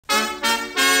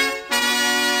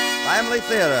Family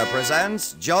Theater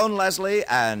presents Joan Leslie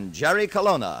and Jerry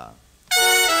Colonna.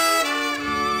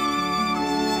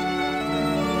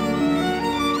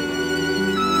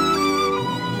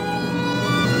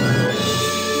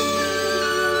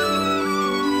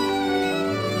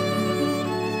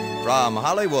 From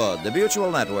Hollywood, the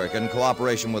Mutual Network, in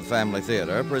cooperation with Family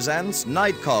Theater, presents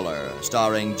Night Caller,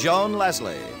 starring Joan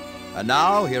Leslie. And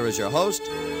now, here is your host,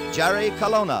 Jerry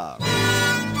Colonna.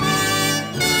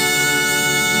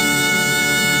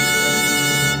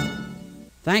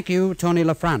 Thank you, Tony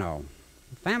Lafrano.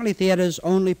 Family Theater's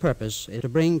only purpose is to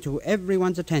bring to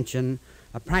everyone's attention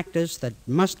a practice that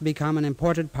must become an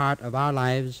important part of our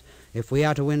lives if we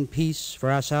are to win peace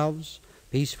for ourselves,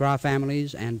 peace for our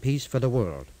families, and peace for the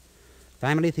world.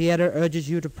 Family Theater urges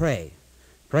you to pray.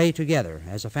 Pray together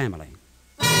as a family.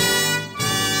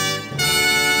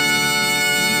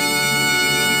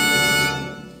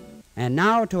 And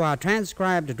now to our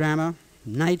transcribed drama,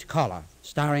 Night Caller,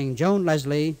 starring Joan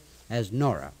Leslie as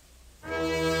Nora.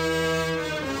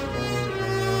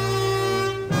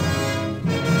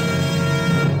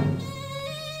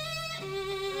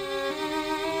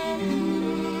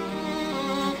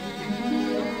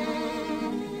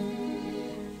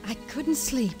 I couldn't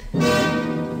sleep.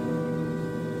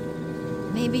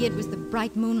 Maybe it was the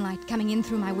bright moonlight coming in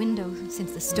through my window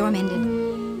since the storm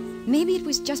ended. Maybe it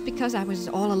was just because I was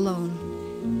all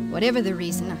alone. Whatever the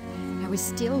reason, I was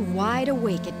still wide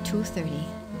awake at 2:30.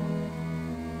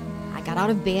 I got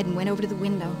out of bed and went over to the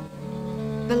window.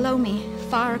 Below me,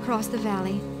 far across the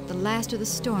valley, the last of the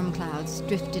storm clouds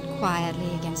drifted quietly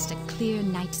against a clear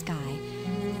night sky.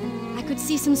 I could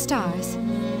see some stars.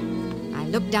 I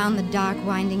looked down the dark,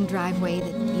 winding driveway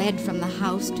that led from the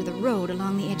house to the road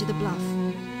along the edge of the bluff.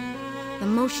 The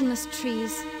motionless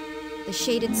trees, the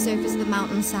shaded surface of the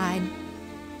mountainside,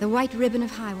 the white ribbon of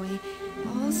highway,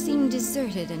 all seemed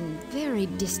deserted and very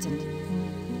distant.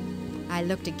 I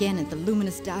looked again at the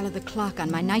luminous dial of the clock on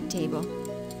my night table.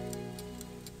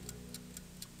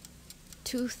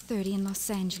 2:30 in Los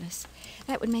Angeles.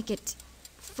 That would make it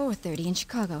 4:30 in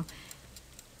Chicago.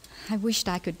 I wished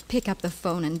I could pick up the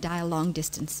phone and dial long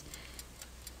distance.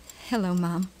 Hello,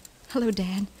 Mom. Hello,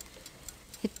 Dad.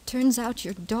 It turns out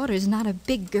your daughter's not a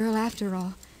big girl after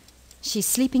all. She's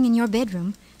sleeping in your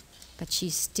bedroom, but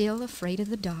she's still afraid of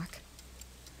the dark.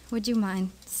 Would you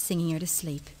mind singing her to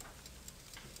sleep?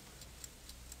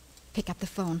 Pick up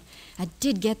the phone. I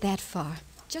did get that far,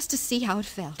 just to see how it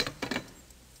felt.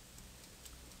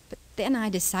 But then I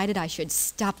decided I should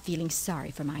stop feeling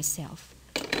sorry for myself.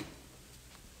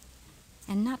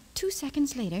 And not 2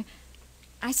 seconds later,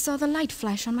 I saw the light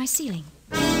flash on my ceiling.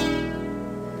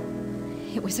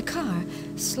 It was a car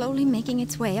slowly making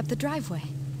its way up the driveway.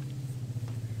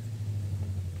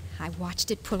 I watched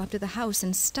it pull up to the house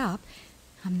and stop.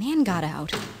 A man got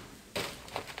out.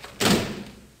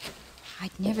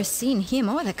 I'd never seen him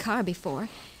or the car before.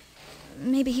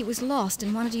 Maybe he was lost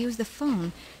and wanted to use the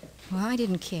phone. Well, I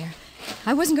didn't care.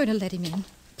 I wasn't going to let him in.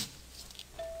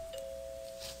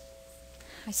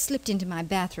 I slipped into my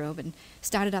bathrobe and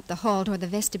started up the hall toward the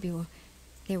vestibule.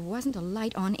 There wasn't a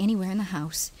light on anywhere in the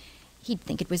house. He'd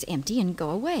think it was empty and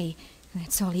go away.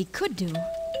 That's all he could do.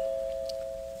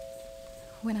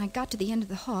 When I got to the end of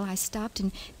the hall, I stopped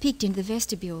and peeked into the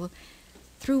vestibule.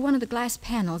 Through one of the glass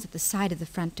panels at the side of the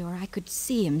front door, I could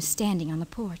see him standing on the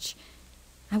porch.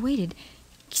 I waited,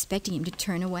 expecting him to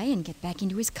turn away and get back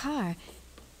into his car.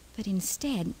 But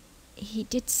instead, he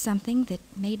did something that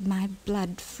made my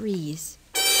blood freeze.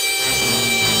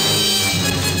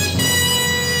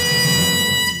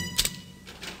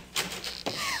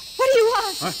 What do you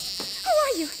want? What? Who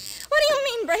are you? What do you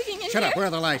mean breaking in here? Shut up. Where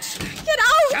are the lights? Get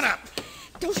out! Shut up.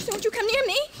 Don't you come near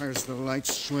me. Where's the light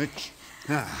switch?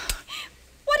 Ah,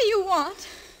 What do you want?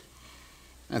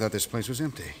 I thought this place was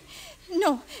empty.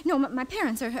 No, my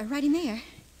parents are right in there.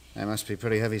 They must be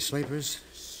pretty heavy sleepers.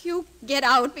 You get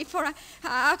out before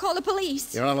I'll call the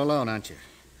police. You're all alone, aren't you?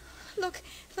 Look,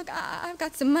 I've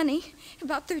got some money,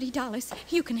 about $30.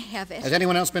 You can have it. Has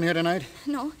anyone else been here tonight?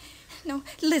 No,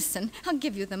 listen, I'll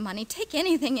give you the money. Take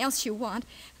anything else you want.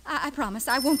 I promise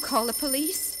I won't call the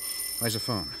police. Where's the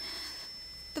phone?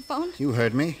 The phone? You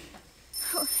heard me.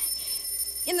 Oh,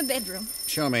 in the bedroom.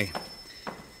 Show me.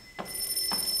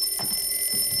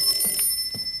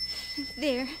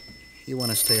 There. You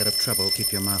want to stay out of trouble,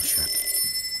 keep your mouth shut.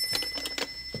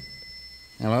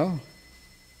 Hello?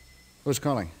 Who's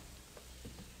calling?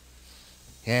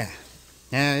 Yeah,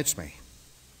 it's me.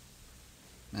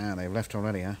 Now, they've left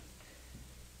already, huh?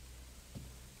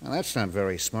 Well, that's not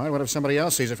very smart. What if somebody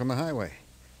else sees it from the highway?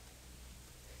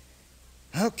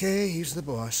 Okay, he's the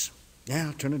boss. Yeah,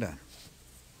 I'll turn it on.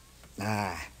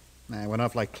 It went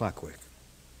off like clockwork.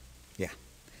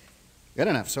 Good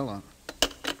enough, so long.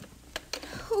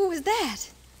 Who was that?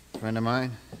 Friend of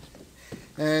mine.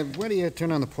 Where do you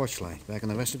turn on the porch light? Back in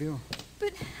the vestibule?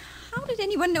 But how did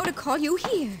anyone know to call you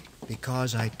here?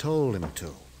 Because I told him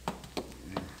to.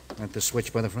 At the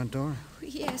switch by the front door?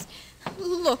 Yes.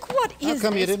 Look, what is this? How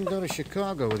come you didn't go to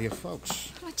Chicago with your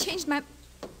folks? I changed my...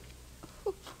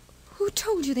 Who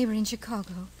told you they were in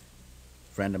Chicago?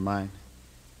 Friend of mine.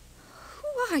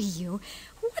 Who are you?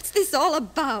 What's this all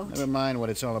about? Never mind what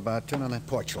it's all about. Turn on that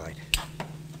porch light.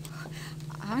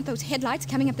 Aren't those headlights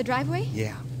coming up the driveway?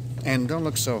 Yeah. And don't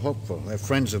look so hopeful. They're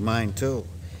friends of mine, too.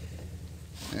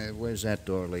 Where's that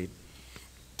door lead?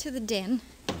 To the den.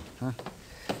 Huh?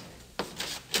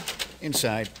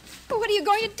 Inside. Well, what are you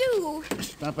going to do?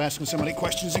 Stop asking so many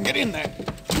questions and get in there.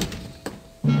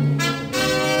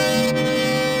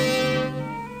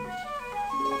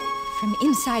 From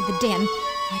inside the den,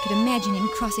 I could imagine him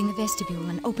crossing the vestibule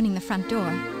and opening the front door.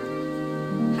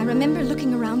 I remember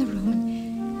looking around the room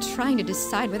and trying to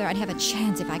decide whether I'd have a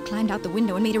chance if I climbed out the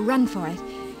window and made a run for it.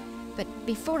 But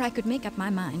before I could make up my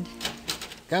mind...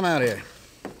 Come out here.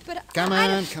 But Come I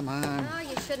on, come on. Oh,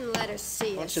 you shouldn't let her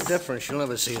see us. What's the difference? She'll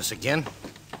never see us again.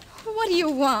 What do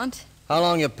you want? How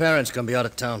long your parents gonna be out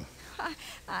of town?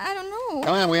 I don't know.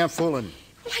 Come on, we aren't fooling.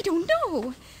 Well, I don't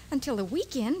know. Until the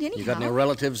weekend, anyhow. You got any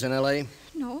relatives in L.A.?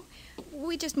 No.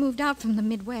 We just moved out from the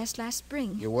Midwest last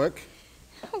spring. You work?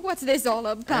 What's this all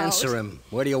about? Answer him.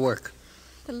 Where do you work?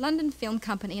 The London Film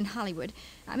Company in Hollywood.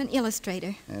 I'm an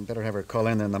illustrator. And better have her call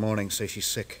in the morning, say she's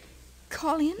sick.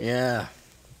 Call in? Yeah.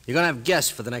 You're gonna have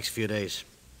guests for the next few days.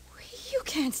 You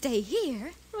can't stay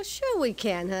here. Well, sure we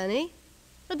can, honey.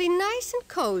 It'll be nice and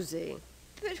cozy.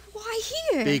 But why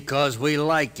here? Because we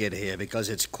like it here. Because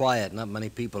it's quiet. Not many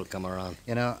people come around.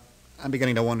 You know, I'm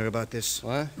beginning to wonder about this.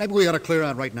 What? Maybe we ought to clear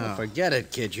out right now. Well, forget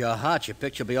it, kid. You're hot. Your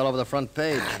picture will be all over the front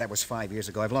page. That was 5 years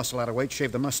ago. I've lost a lot of weight,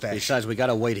 shaved the mustache. Besides, we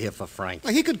gotta wait here for Frank.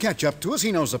 Well, he could catch up to us.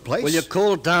 He knows the place. Will you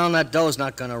cool down? That dough's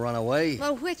not gonna run away.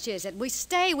 Well, which is it? We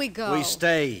stay, we go. We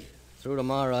stay. Through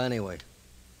tomorrow anyway.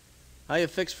 How you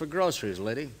fixed for groceries,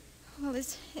 lady? Well,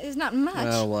 there's not much.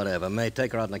 Well, whatever. May,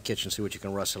 take her out in the kitchen, see what you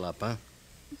can rustle up, huh?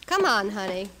 Come on,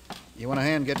 honey. You want a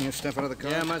hand getting your stuff out of the car?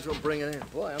 Yeah, might as well bring it in.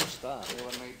 Boy, I'm starved.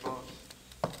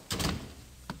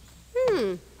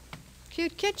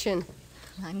 Cute kitchen.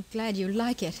 I'm glad you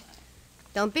like it.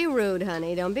 Don't be rude,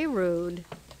 honey. Don't be rude.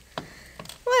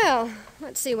 Well,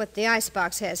 let's see what the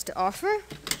icebox has to offer.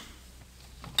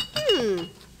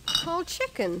 Whole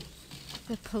chicken.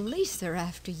 The police are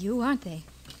after you, aren't they?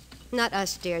 Not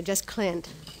us, dear, just Clint.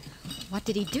 What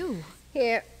did he do?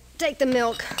 Here, take the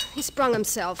milk. He sprung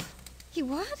himself. He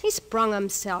what? He sprung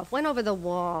himself. Went over the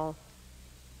wall.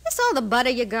 This all the butter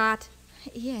you got?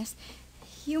 Yes.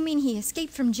 You mean he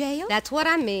escaped from jail? That's what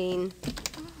I mean.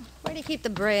 Where do you keep the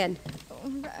bread?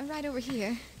 Oh, right over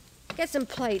here. Get some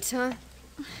plates, huh?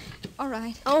 All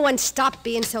right. Oh, and stop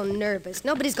being so nervous.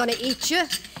 Nobody's gonna eat you.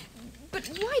 But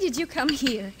why did you come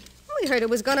here? We heard it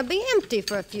was gonna be empty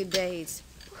for a few days.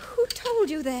 Who told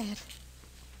you that?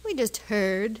 We just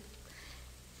heard.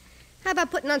 How about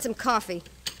putting on some coffee?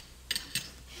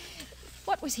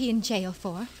 What was he in jail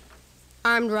for?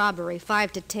 Armed robbery,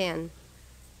 5 to 10.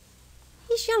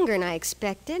 He's younger than I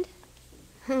expected.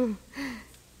 Kind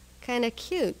of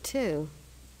cute, too.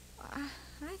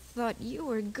 I thought you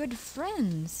were good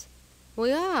friends.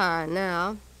 We are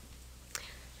now.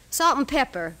 Salt and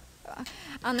pepper.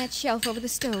 On that shelf over the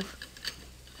stove.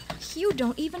 You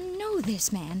don't even know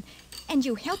this man, and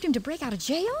you helped him to break out of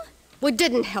jail? We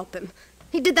didn't help him.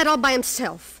 He did that all by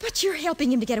himself. But you're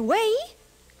helping him to get away.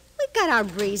 We got our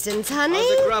reasons, honey.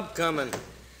 How's the grub coming?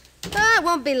 It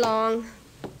won't be long.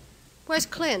 Where's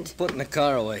Clint? Putting the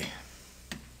car away.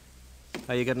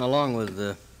 How you getting along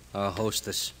with our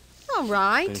hostess? All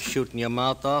right. Been shooting your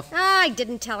mouth off? I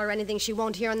didn't tell her anything she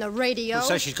won't hear on the radio. Who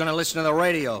says she's gonna listen to the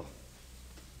radio?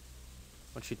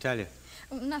 What'd she tell you?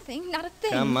 Oh, nothing, not a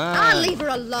thing. Come on. I'll leave her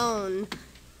alone.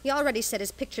 He already said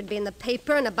his picture'd be in the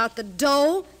paper and about the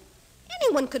dough.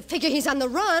 Anyone could figure he's on the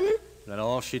run. Is that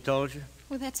all she told you?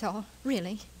 Well, that's all,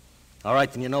 really. All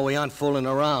right, then you know we aren't fooling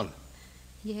around.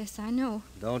 Yes, I know.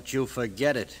 Don't you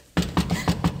forget it.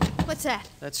 What's that?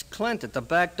 That's Clint at the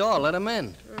back door. Let him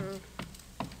in.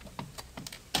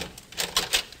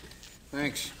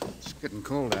 Thanks. It's getting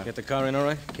cold out. Get the car in all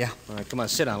right? Yeah. All right, come on,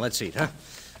 sit down. Let's eat, huh?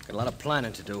 Got a lot of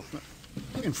planning to do.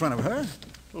 In front of her?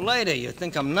 Lady, you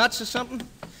think I'm nuts or something?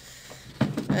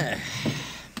 Eh.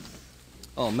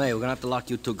 Oh, May, we're gonna have to lock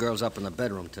you two girls up in the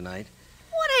bedroom tonight.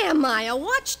 What am I, a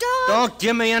watchdog? Don't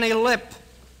give me any lip.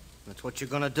 That's what you're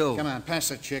gonna do. Come on, pass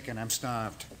the chicken. I'm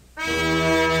starved.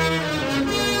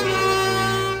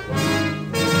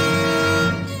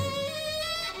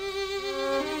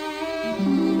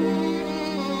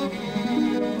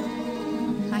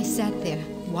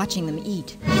 watching them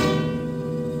eat.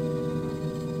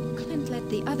 Clint let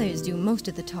the others do most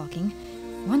of the talking.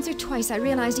 Once or twice I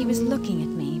realized he was looking at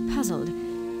me, puzzled,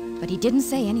 but he didn't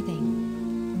say anything.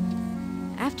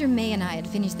 After May and I had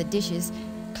finished the dishes,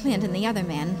 Clint and the other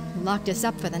man locked us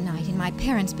up for the night in my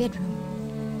parents' bedroom.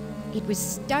 It was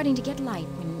starting to get light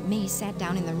when May sat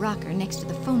down in the rocker next to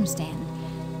the phone stand.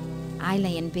 I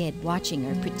lay in bed watching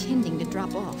her, pretending to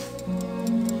drop off.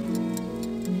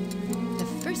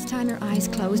 The first time her eyes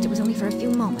closed, it was only for a few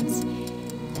moments.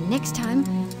 The next time,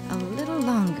 a little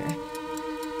longer.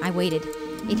 I waited.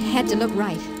 It had to look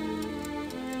right.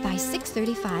 By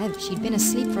 6:35, she'd been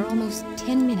asleep for almost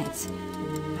 10 minutes.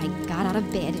 I got out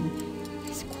of bed and,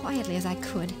 as quietly as I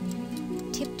could,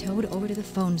 tiptoed over to the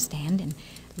phone stand and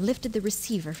lifted the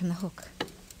receiver from the hook.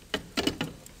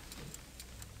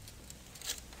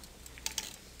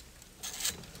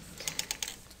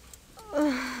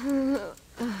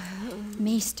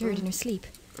 May stirred in her sleep.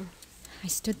 I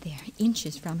stood there,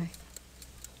 inches from her.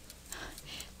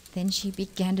 Then she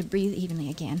began to breathe evenly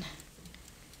again.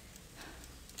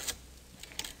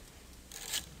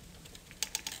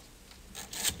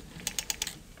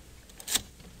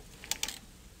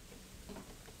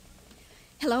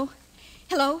 Hello?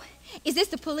 Hello? Is this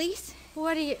the police?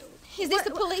 What are you... Is this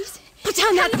the police? Put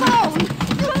down that phone!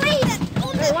 Police!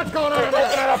 Hey, what's going on? Open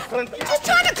it up, Clint. Just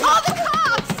trying to call the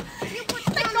cops!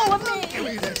 Let go of me! Give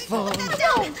me that phone.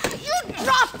 Don't! You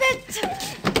drop it!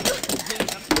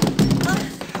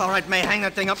 All right, May, hang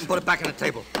that thing up and put it back on the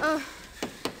table. I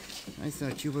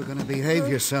thought you were going to behave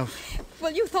yourself.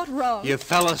 Well, you thought wrong. You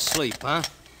fell asleep, huh?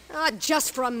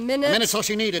 Just for a minute. A minute's all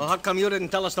she needed. Well, how come you didn't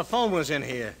tell us the phone was in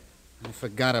here? I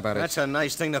forgot about it. That's a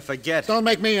nice thing to forget. Don't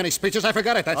make me any speeches. I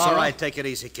forgot it, that's all. All right, take it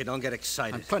easy, kid. Don't get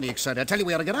excited. I'm plenty excited. I tell you,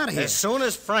 we ought to get out of here. As soon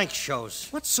as Frank shows.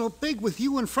 What's so big with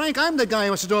you and Frank? I'm the guy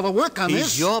who has to do all the work on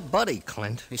this. He's your buddy,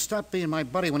 Clint. He stopped being my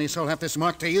buddy when he sold half this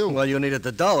mark to you. Well, you needed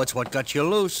the dough. It's what got you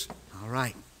loose. All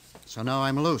right. So now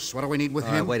I'm loose. What do we need with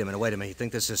All right, him? wait a minute. You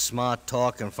think this is smart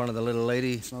talk in front of the little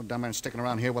lady? It's no dumb man sticking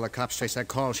around here while the cops chase that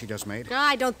call she just made.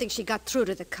 I don't think she got through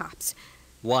to the cops.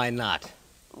 Why not?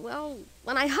 Well,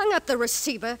 when I hung up the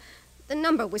receiver, the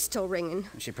number was still ringing.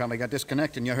 She probably got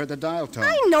disconnected and you heard the dial tone.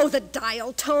 I know the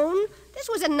dial tone. This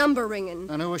was a number ringing.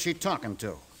 And who was she talking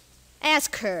to?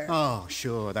 Ask her. Oh,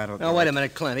 sure, that'll do. Now, wait a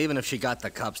minute, Clint. Even if she got the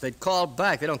cops, they'd call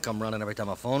back. They don't come running every time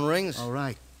a phone rings. All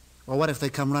right. Well, what if they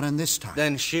come running this time?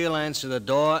 Then she'll answer the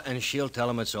door, and she'll tell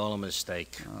them it's all a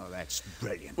mistake. Oh, that's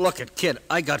brilliant. Look it, kid,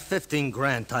 I got 15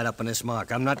 grand tied up in this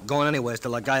mark. I'm not going anywhere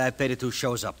till the guy I paid it to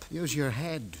shows up. Use your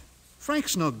head.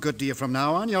 Frank's no good to you from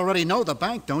now on. You already know the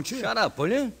bank, don't you? Shut up,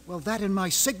 will you? Well, that and my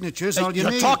signature's all you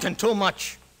You're need. talking too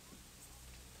much.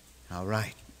 All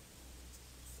right.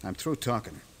 I'm through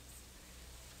talking.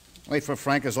 Wait for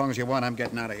Frank as long as you want. I'm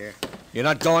getting out of here. You're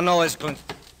not going nowhere, Clint.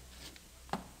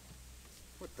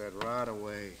 Put that rod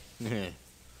away. Yeah.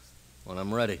 When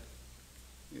I'm ready.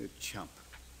 You chump.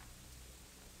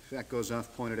 If that goes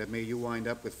off pointed at me, you wind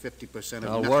up with 50% of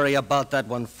I'll nothing. worry about that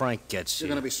when Frank gets You're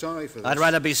here. going to be sorry for this. I'd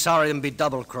rather be sorry than be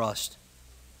double-crossed.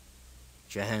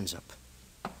 Put your hands up.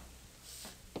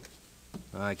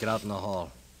 All right, get out in the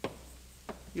hall.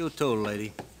 You too,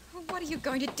 lady. What are you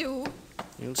going to do?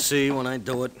 You'll see when I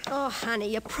do it. Oh,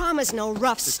 honey, you promised no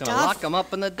rough Just stuff. gonna lock 'em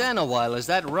up in the den a while. Is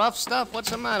that rough stuff? What's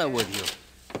the matter with you?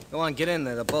 Go on, get in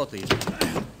there, the both of you.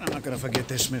 I'm not going to forget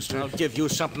this, mister. I'll give you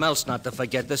something else not to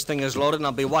forget. This thing is loaded, and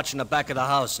I'll be watching the back of the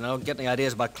house, and I don't get any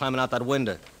ideas about climbing out that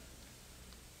window.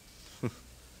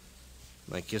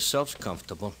 Make yourselves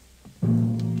comfortable.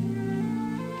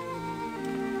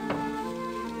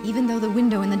 Even though the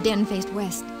window in the den faced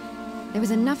west, there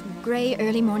was enough gray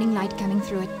early morning light coming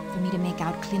through it for me to make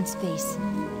out Clint's face.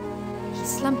 He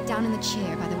slumped down in the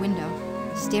chair by the window,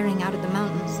 staring out at the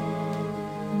mountains.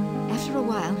 After a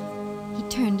while, he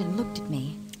turned and looked at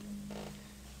me.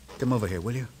 Come over here,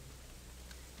 will you?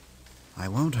 I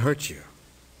won't hurt you.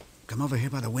 Come over here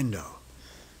by the window.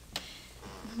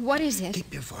 What is it?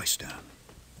 Keep your voice down.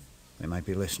 They might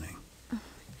be listening.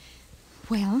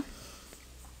 Well,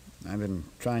 I've been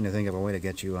trying to think of a way to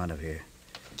get you out of here.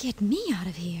 get me out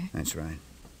of here. That's right.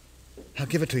 I'll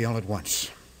give it to you all at once.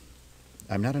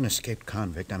 I'm not an escaped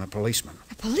convict. I'm a policeman.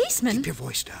 A policeman? Keep your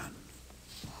voice down.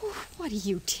 What do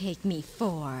you take me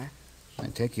for? I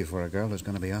take you for a girl who's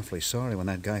going to be awfully sorry when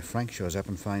that guy Frank shows up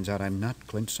and finds out I'm not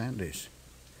Clint Sanders.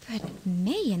 But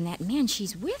May and that man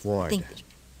she's with Ward. think...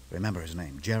 Remember his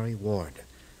name, Jerry Ward.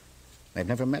 They've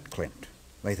never met Clint.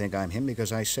 They think I'm him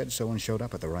because I said so and showed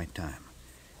up at the right time.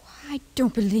 I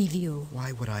don't believe you.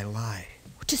 Why would I lie?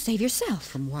 To save yourself.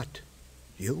 From what?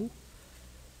 You?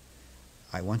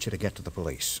 I want you to get to the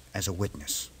police as a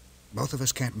witness. Both of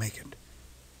us can't make it.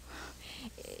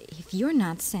 If you're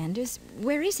not Sanders,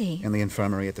 where is he? In the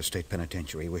infirmary at the state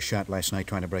penitentiary. He was shot last night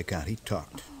trying to break out. He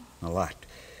talked. A lot.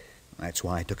 That's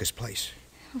why I took his place.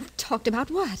 Talked about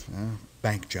what?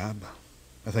 Bank job.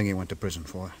 A thing he went to prison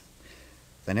for.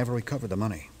 They never recovered the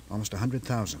money. Almost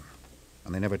 $100,000.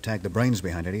 And they never tagged the brains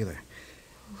behind it either.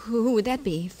 Who would that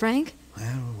be? Frank?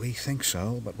 Well, we think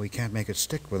so, but we can't make it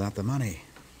stick without the money.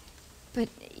 But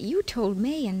you told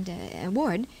May and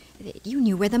Ward that you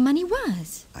knew where the money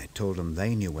was. I told them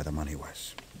they knew where the money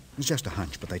was. It was just a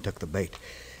hunch, but they took the bait.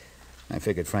 I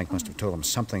figured Frank must have told them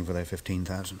something for their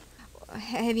 $15,000.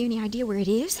 Have you any idea where it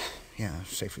is? Yeah,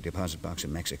 safety deposit box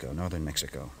in Mexico, northern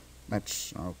Mexico.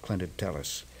 That's all Clint'd tell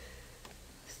us.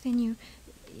 Then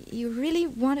you really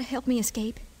want to help me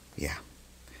escape? Yeah.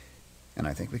 And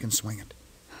I think we can swing it.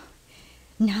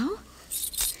 Now?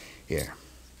 Here.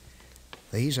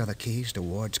 These are the keys to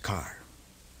Ward's car.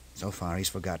 So far, he's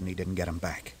forgotten he didn't get them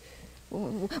back.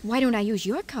 Why don't I use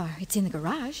your car? It's in the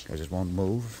garage. Because it won't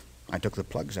move. I took the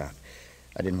plugs out.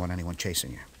 I didn't want anyone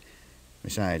chasing you.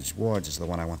 Besides, Ward's is the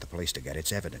one I want the police to get.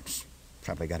 It's evidence.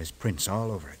 Probably got his prints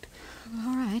all over it.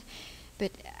 All right.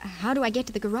 But how do I get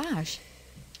to the garage?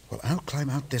 Well, I'll climb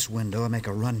out this window and make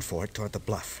a run for it toward the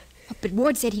bluff. But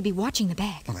Ward said he'd be watching the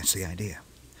back. Well, that's the idea.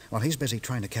 While he's busy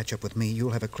trying to catch up with me,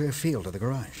 you'll have a clear field to the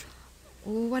garage.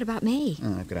 What about May?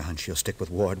 I've got a hunch she'll stick with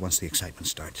Ward once the excitement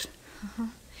starts. Uh-huh.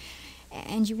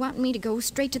 And you want me to go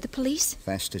straight to the police?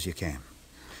 Fast as you can.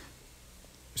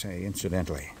 Say,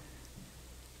 incidentally,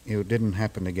 you didn't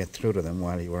happen to get through to them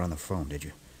while you were on the phone, did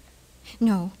you?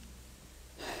 No.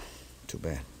 Too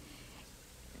bad.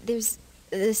 There's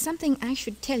something I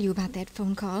should tell you about that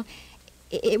phone call.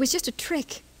 It was just a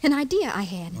trick, an idea I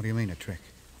had. What do you mean, a trick?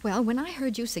 Well, when I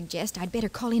heard you suggest I'd better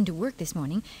call in to work this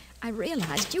morning, I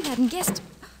realized you hadn't guessed.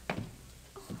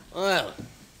 Well,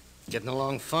 getting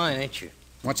along fine, ain't you?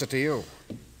 What's it to you?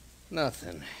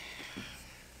 Nothing.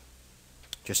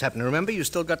 Just happen to remember you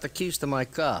still got the keys to my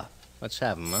car. Let's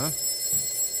have them, huh?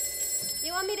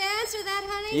 You want me to answer that,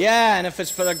 honey? Yeah, and if it's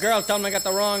for the girl, tell them I got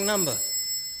the wrong number.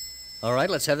 All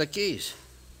right, let's have the keys.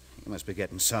 You must be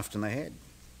getting soft in the head.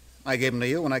 I gave them to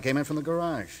you when I came in from the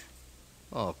garage.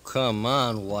 Oh, come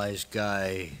on, wise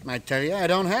guy. I tell you, I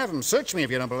don't have them. Search me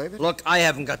if you don't believe it. Look, I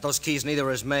haven't got those keys, neither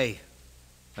has May.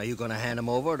 Are you going to hand them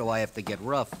over, or do I have to get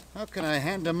rough? How can I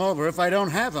hand them over if I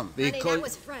don't have them? Honey, that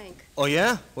was Frank. Oh,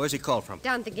 yeah? Where's he called from?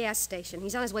 Down at the gas station.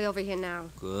 He's on his way over here now.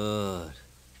 Good.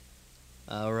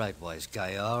 All right, wise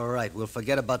guy, all right. We'll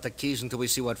forget about the keys until we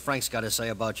see what Frank's got to say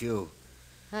about you.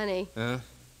 Honey. Huh?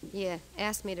 Yeah,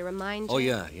 asked me to remind you. Oh,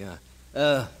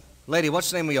 yeah. Lady,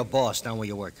 what's the name of your boss down where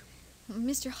you work?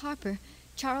 Mr. Harper.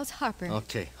 Charles Harper.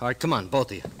 Okay. All right, come on,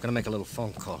 both of you. I'm going to make a little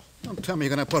phone call. Don't tell me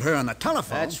you're going to put her on the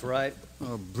telephone. That's right.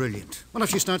 Oh, brilliant. What if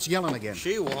she starts yelling again?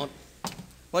 She won't.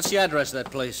 What's the address of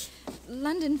that place?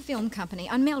 London Film Company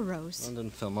on Melrose.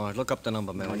 London Film. All right, look up the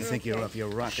number, May. When you think you're up your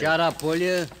rocket. Shut up, will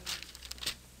you?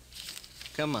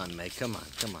 Come on, May. Come on.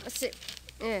 Let's see.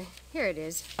 Yeah, here it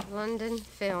is. London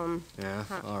Film. Yeah?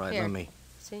 All right, here. let me.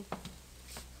 See?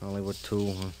 Hollywood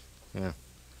 2. Yeah.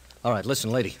 All right, listen,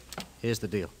 lady. Here's the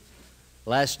deal.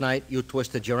 Last night, you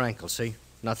twisted your ankle, see?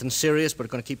 Nothing serious, but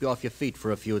it's going to keep you off your feet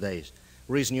for a few days.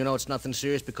 Reason you know it's nothing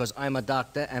serious, because I'm a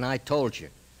doctor, and I told you.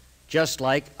 Just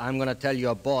like I'm going to tell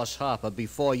your boss, Harper,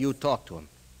 before you talk to him.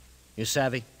 You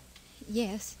savvy?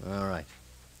 Yes. All right.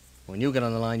 When you get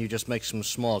on the line, you just make some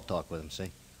small talk with him, see?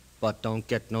 But don't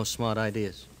get no smart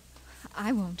ideas.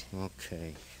 I won't.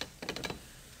 Okay.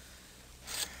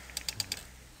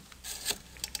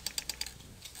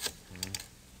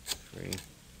 Three.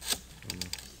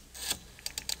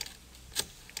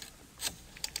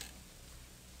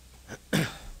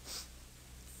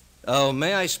 Oh,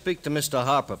 may I speak to Mr.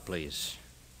 Harper, please?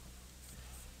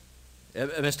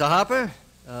 Mr. Harper?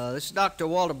 This is Dr.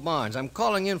 Walter Barnes. I'm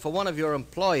calling in for one of your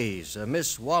employees,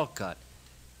 Miss Walcott.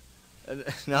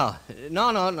 No.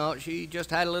 She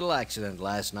just had a little accident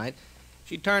last night.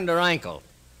 She turned her ankle.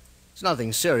 It's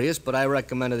nothing serious, but I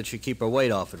recommended that she keep her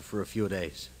weight off it for a few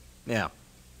days. Yeah.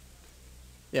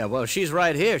 Yeah, well, she's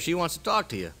right here. She wants to talk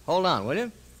to you. Hold on, will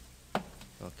you?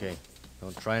 Okay.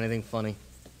 Don't try anything funny.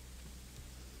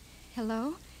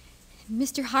 Hello?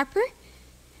 Mr. Harper?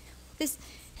 This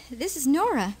is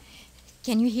Nora.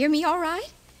 Can you hear me all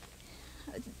right?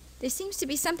 There seems to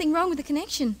be something wrong with the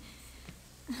connection.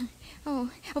 Oh,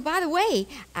 by the way,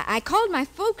 I called my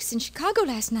folks in Chicago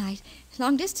last night,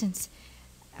 long distance.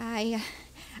 I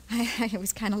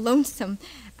was kind of lonesome.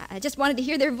 I just wanted to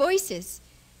hear their voices.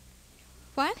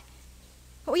 What?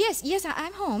 Oh, yes,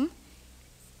 I'm home.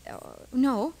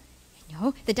 No,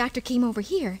 the doctor came over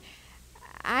here.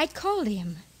 I called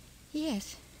him.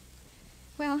 Yes.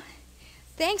 Well,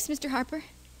 thanks, Mr. Harper.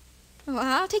 Oh,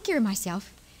 I'll take care of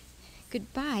myself.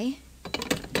 Goodbye.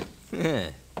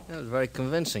 Yeah, that was very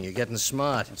convincing. You're getting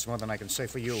smart. That's more than I can say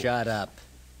for you. Shut up.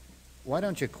 Why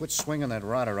don't you quit swinging that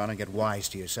rod around and get wise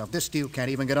to yourself? This deal can't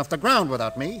even get off the ground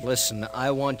without me. Listen,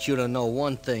 I want you to know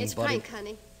one thing, It's buddy. Frank,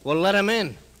 honey. Well, let him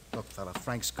in. Look, fella,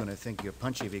 Frank's gonna think you're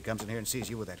punchy if he comes in here and sees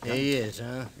you with that gun. He is,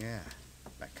 huh? Yeah.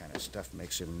 That kind of stuff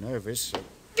makes him nervous. So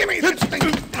give me that thing!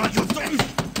 No, you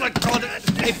don't. Let go of that.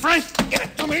 Hey, Frank, give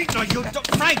it to me. No, you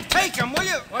don't. Frank, take him, will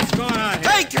you? What's going on here?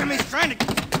 Take him. He's trying to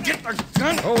get the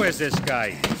gun. Who is this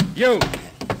guy? You!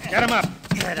 Get him up!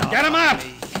 Get him up!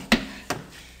 me.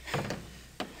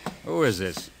 Who is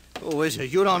this? Who is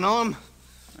it? You don't know him?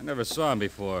 I never saw him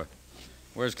before.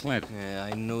 Where's Clint? Yeah,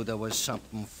 I knew there was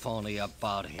something phony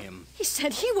about him. He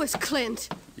said he was Clint.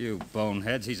 You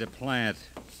boneheads, he's a plant.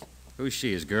 Who's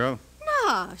she, his girl?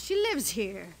 No, she lives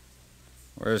here.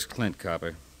 Where's Clint,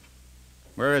 Copper?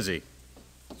 Where is he?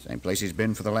 Same place he's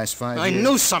been for the last 5 I years.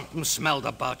 knew something smelled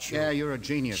about you. Yeah, you're a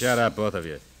genius. Shut up, both of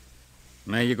you.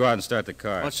 May, you go out and start the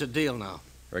car. What's the deal now?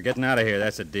 We're getting out of here,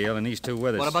 that's the deal, and these two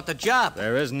with us. What about the job?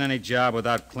 There isn't any job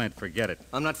without Clint, forget it.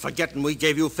 I'm not forgetting we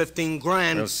gave you 15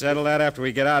 grand. We'll settle that after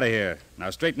we get out of here. Now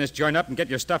straighten this joint up and get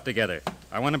your stuff together.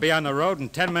 I want to be on the road in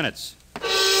 10 minutes.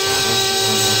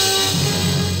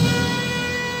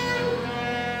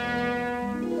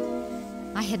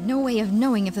 I had no way of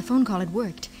knowing if the phone call had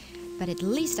worked, but at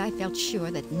least I felt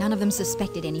sure that none of them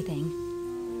suspected anything.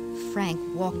 Frank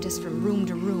walked us from room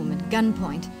to room at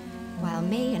gunpoint, while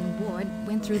May and Ward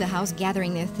went through the house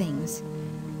gathering their things.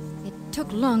 It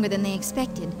took longer than they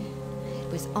expected.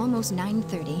 It was almost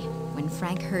 9:30 when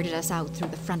Frank herded us out through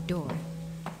the front door.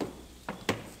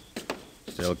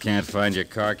 Still can't find your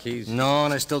car keys? No,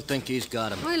 and I still think he's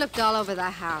got him. We looked all over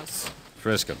the house.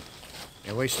 Frisk him.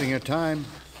 You're wasting your time.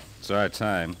 It's our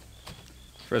time.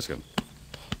 Frisk him.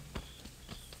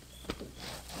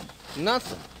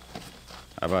 Nothing.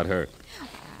 How about her?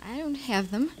 I don't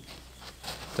have them.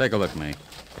 Take a look, May.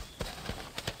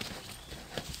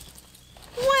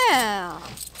 Well,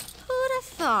 who'd have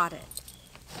thought it?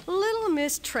 Little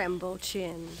Miss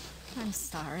Tremblechin. I'm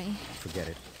sorry. Forget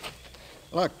it.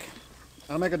 Look,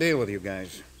 I'll make a deal with you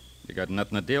guys. You got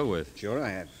nothing to deal with. Sure I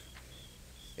have.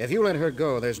 If you let her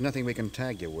go, there's nothing we can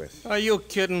tag you with. Are you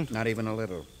kidding? Not even a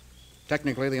little.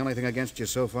 Technically, the only thing against you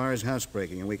so far is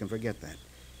housebreaking, and we can forget that.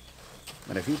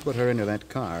 But if you put her into that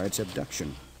car, it's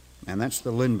abduction. And that's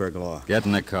the Lindbergh law. Get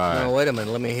in the car. No, wait a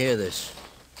minute. Let me hear this.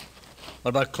 What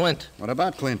about Clint? What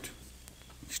about Clint?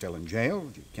 He's still in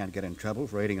jail. You can't get in trouble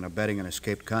for aiding and abetting an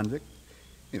escaped convict,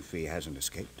 if he hasn't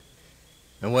escaped.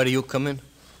 And where do you come in?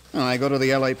 Well, I go to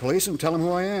the L.A. police and tell them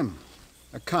who I am.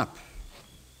 A cop.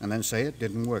 And then say it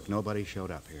didn't work. Nobody showed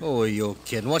up here. Who are you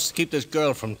kidding? What's to keep this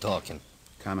girl from talking?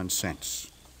 Common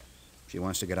sense. She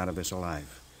wants to get out of this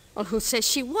alive. Well, who says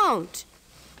she won't?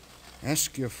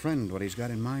 Ask your friend what he's got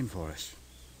in mind for us.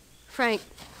 Frank,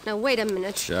 now wait a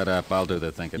minute. Shut up. I'll do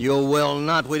the thinking. You will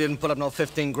not. We didn't put up no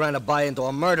 15 grand to buy into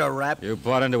a murder rap. You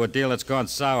bought into a deal that's gone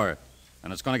sour.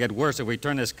 And it's going to get worse if we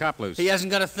turn this cop loose. He hasn't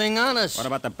got a thing on us. What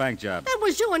about the bank job? That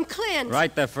was you and Clint.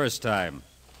 Right the first time.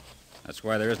 That's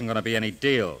why there isn't going to be any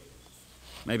deal.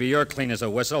 Maybe you're clean as a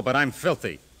whistle, but I'm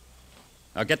filthy.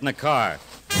 Now get in the car.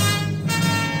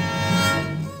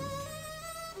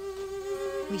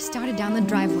 We started down the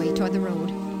driveway toward the road.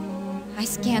 I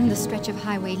scanned the stretch of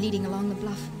highway leading along the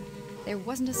bluff. There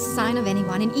wasn't a sign of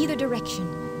anyone in either direction.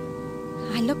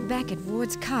 I looked back at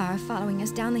Ward's car following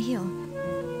us down the hill.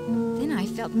 Then I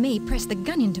felt May press the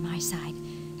gun into my side,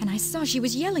 and I saw she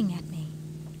was yelling at me.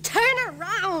 Turn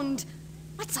around!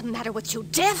 What's the matter with you,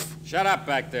 deaf? Shut up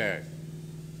back there.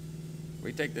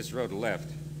 We take this road left.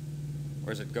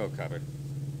 Where's it go, Copper?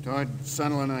 Toward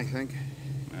Sunderland, I think.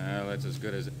 Well, that's as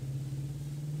good as it.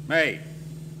 May,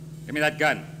 give me that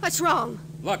gun. What's wrong?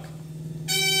 Look.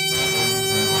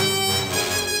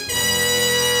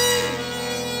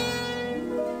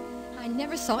 I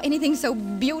never saw anything so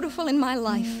beautiful in my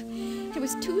life. There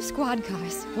was 2 squad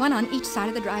cars, one on each side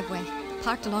of the driveway,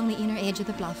 parked along the inner edge of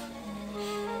the bluff.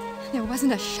 There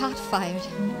wasn't a shot fired.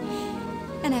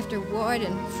 And after Ward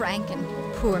and Frank and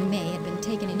poor May had been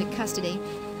taken into custody,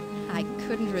 I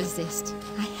couldn't resist.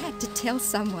 I had to tell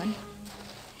someone.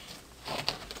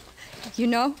 You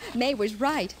know, May was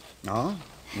right Oh?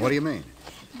 What do you mean?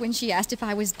 when she asked if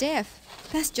I was deaf.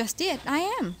 That's just it. I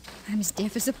am. I'm as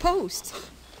deaf as a post.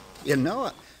 You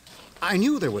know, I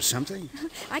knew there was something.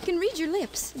 I can read your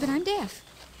lips, but I'm deaf.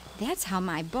 That's how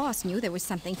my boss knew there was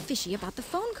something fishy about the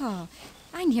phone call.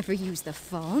 I never use the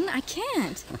phone. I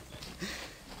can't.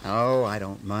 Oh, I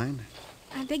don't mind.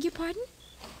 I beg your pardon?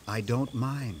 I don't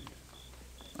mind.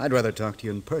 I'd rather talk to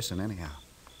you in person anyhow.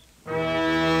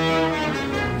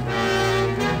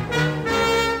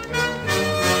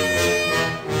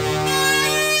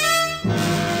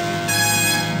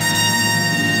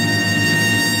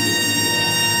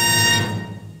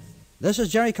 This is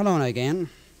Jerry Colonna again.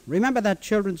 Remember that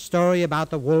children's story about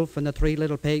the wolf and the 3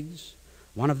 little pigs?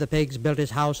 One of the pigs built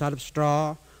his house out of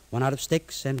straw, one out of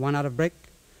sticks, and one out of brick.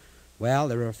 Well,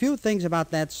 there are a few things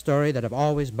about that story that have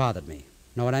always bothered me.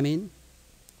 Know what I mean?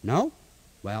 No?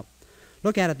 Well,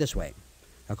 look at it this way.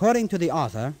 According to the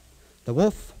author, the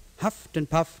wolf huffed and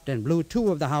puffed and blew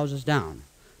 2 of the houses down.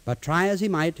 But try as he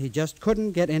might, he just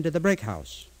couldn't get into the brick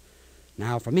house.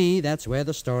 Now, for me, that's where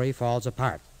the story falls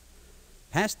apart.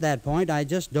 Past that point, I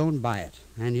just don't buy it.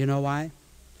 And you know why?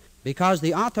 Because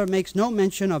the author makes no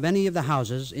mention of any of the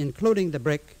houses, including the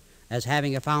brick, as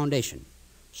having a foundation.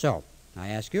 So, I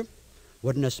ask you,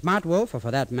 wouldn't a smart wolf, or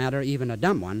for that matter, even a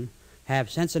dumb one,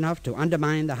 have sense enough to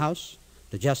undermine the house,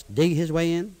 to just dig his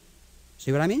way in?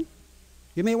 See what I mean?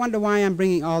 You may wonder why I'm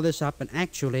bringing all this up, and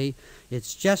actually,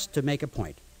 it's just to make a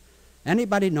point.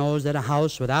 Anybody knows that a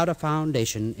house without a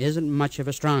foundation isn't much of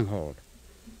a stronghold.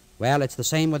 Well, it's the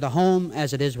same with a home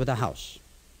as it is with a house.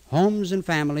 Homes and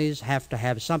families have to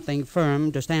have something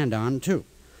firm to stand on, too,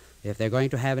 if they're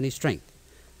going to have any strength.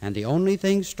 And the only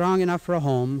thing strong enough for a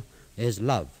home is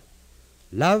love.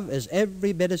 Love is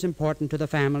every bit as important to the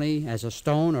family as a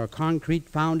stone or concrete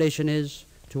foundation is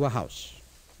to a house.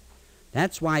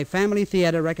 That's why Family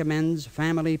Theater recommends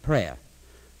family prayer.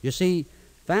 You see,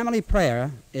 family prayer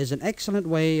is an excellent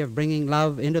way of bringing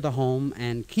love into the home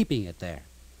and keeping it there.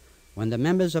 When the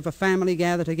members of a family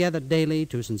gather together daily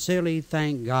to sincerely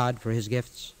thank God for his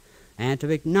gifts and to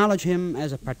acknowledge him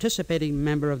as a participating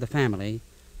member of the family,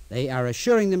 they are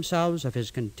assuring themselves of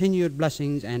his continued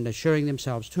blessings and assuring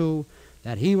themselves, too,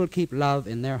 that he will keep love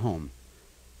in their home.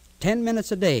 10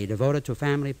 minutes a day devoted to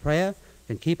family prayer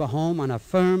can keep a home on a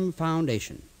firm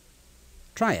foundation.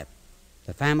 Try it.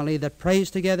 The family that prays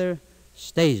together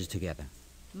stays together.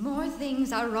 More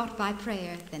things are wrought by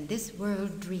prayer than this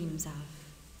world dreams of.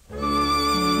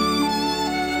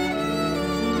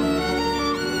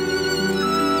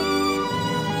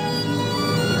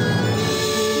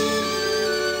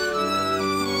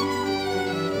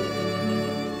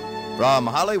 From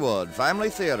Hollywood, Family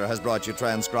Theater has brought you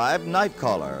transcribed Night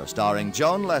Caller, starring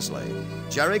Joan Leslie.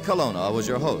 Jerry Colonna was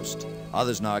your host.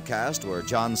 Others in our cast were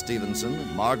John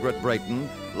Stevenson, Margaret Brayton,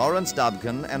 Lawrence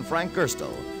Dobkin, and Frank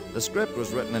Gerstle. The script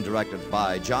was written and directed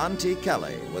by John T.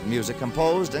 Kelly, with music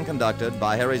composed and conducted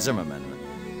by Harry Zimmerman.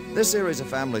 This series of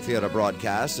Family Theater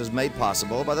broadcasts is made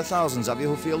possible by the thousands of you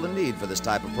who feel the need for this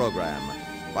type of program,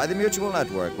 by the Mutual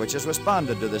Network, which has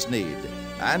responded to this need,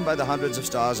 and by the hundreds of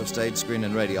stars of stage, screen,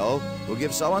 and radio who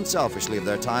give so unselfishly of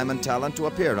their time and talent to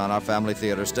appear on our Family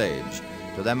Theater stage.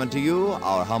 To them and to you,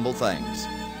 our humble thanks.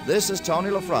 This is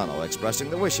Tony Lafrano expressing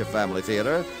the wish of Family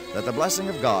Theater that the blessing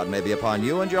of God may be upon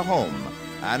you and your home,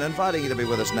 and inviting you to be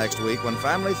with us next week when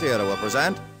Family Theater will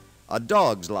present A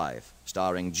Dog's Life,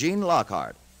 starring Gene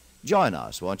Lockhart. Join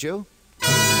us, won't you?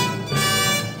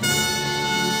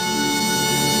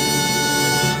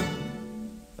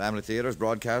 Family Theater is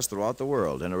broadcast throughout the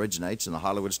world and originates in the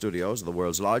Hollywood studios of the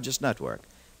world's largest network.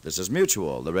 This is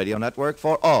Mutual, the radio network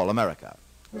for all America.